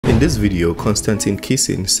this video, Konstantin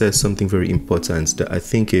Kisin says something very important that I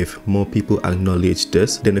think if more people acknowledge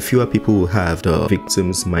this, then a fewer people will have the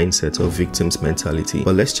victim's mindset or victim's mentality.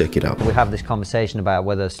 But let's check it out. We have this conversation about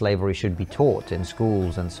whether slavery should be taught in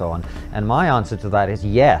schools and so on. And my answer to that is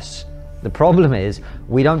yes. The problem is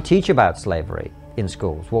we don't teach about slavery in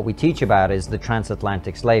schools. What we teach about is the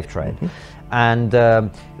transatlantic slave trade. And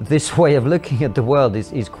this way of looking at the world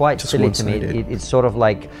is quite just silly to me. It's sort of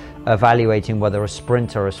like evaluating whether a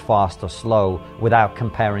sprinter is fast or slow without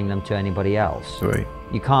comparing them to anybody else. Right.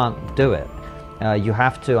 You can't do it. You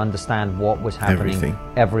have to understand what was happening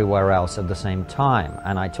everywhere else at the same time.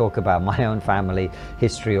 And I talk about my own family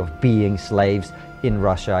history of being slaves in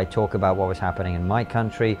Russia. I talk about what was happening in my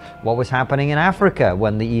country, what was happening in Africa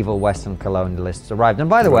when the evil Western colonialists arrived. And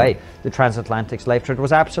by the way, the transatlantic slave trade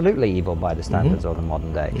was absolutely evil by the standards of the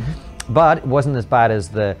modern day. But it wasn't as bad as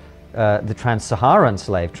the trans-Saharan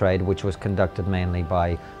slave trade, which was conducted mainly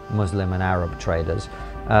by Muslim and Arab traders.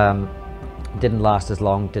 Didn't last as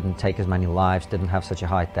long, didn't take as many lives, didn't have such a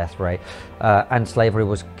high death rate, and slavery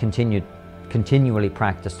was continually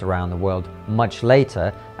practiced around the world much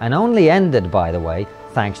later, and only ended, by the way,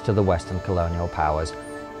 thanks to the Western colonial powers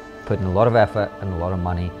putting a lot of effort and a lot of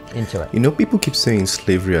money into it. You know, people keep saying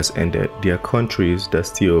slavery has ended. There are countries that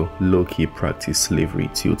still low-key practice slavery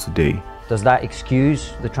till today. Does that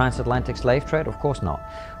excuse the transatlantic slave trade? Of course not.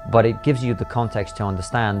 But it gives you the context to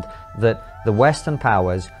understand that the Western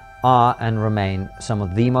powers are and remain some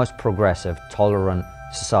of the most progressive, tolerant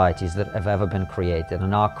societies that have ever been created.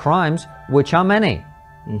 And our crimes, which are many,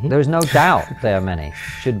 there is no doubt they are many,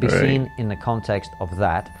 should be seen in the context of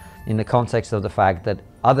that, in the context of the fact that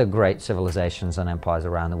other great civilizations and empires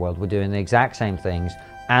around the world were doing the exact same things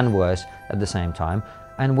and worse at the same time.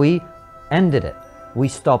 And we ended it. We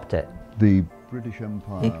stopped it. The British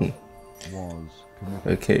Empire was committed.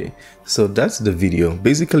 Okay, so that's the video.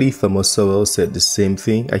 Basically, Thomas Sowell said the same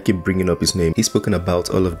thing. I keep bringing up his name. He's spoken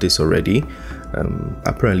about all of this already.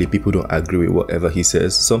 Apparently, people don't agree with whatever he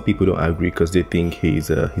says. Some people don't agree because they think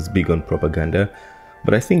he's big on propaganda.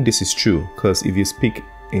 But I think this is true, because if you speak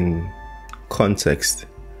in context,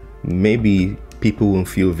 maybe people won't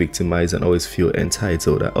feel victimized and always feel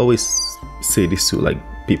entitled. I always say this to like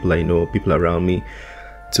people I know, people around me,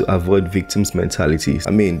 to avoid victims' mentalities.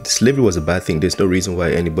 I mean, slavery was a bad thing. There's no reason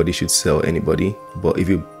why anybody should sell anybody. But if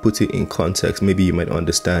you put it in context, maybe you might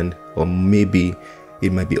understand, or maybe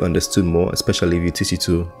it might be understood more, especially if you teach it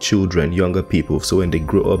to children, younger people. So when they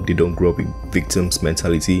grow up, they don't grow up with victims'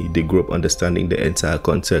 mentality. They grow up understanding the entire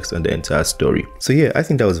context and the entire story. So yeah, I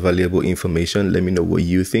think that was valuable information. Let me know what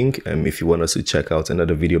you think. If you want us to check out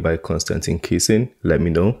another video by Konstantin Kisin, let me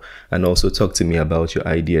know. And also talk to me about your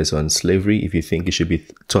ideas on slavery. If you think it should be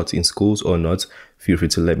taught in schools or not, feel free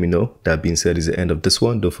to let me know. That being said, is the end of this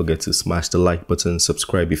one. Don't forget to smash the like button,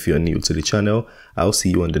 subscribe if you're new to the channel. I'll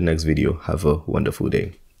see you on the next video. Have a wonderful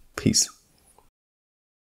day. Peace.